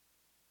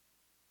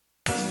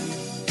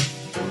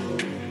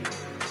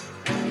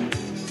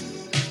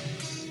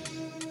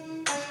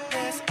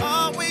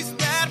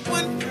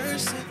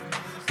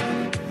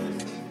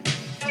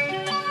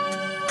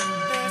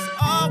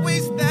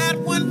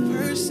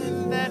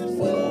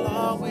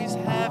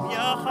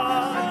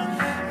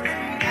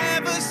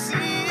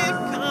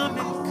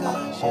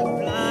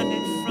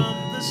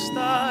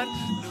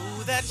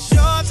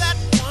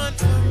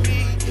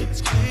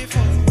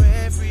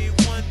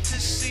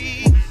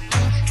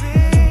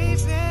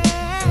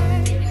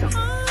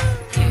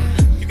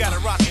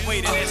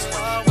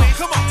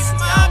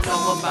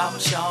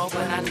about y'all,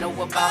 but I know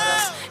about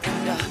us.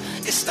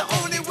 And it's the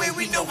only way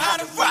we know how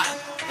to rock.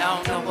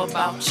 I don't know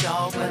about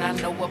y'all, but I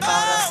know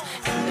about us.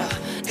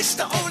 And it's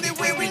the only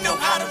way we know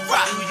how to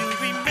rock. Do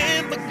you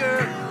remember,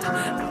 girl?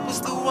 I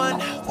was the one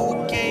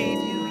who gave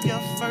you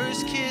your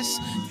first kiss.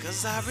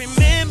 Cause I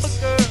remember,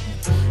 girl,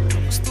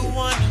 I was the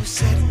one who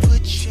said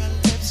put your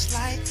lips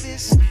like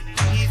this.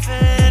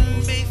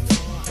 Even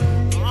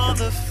before all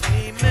the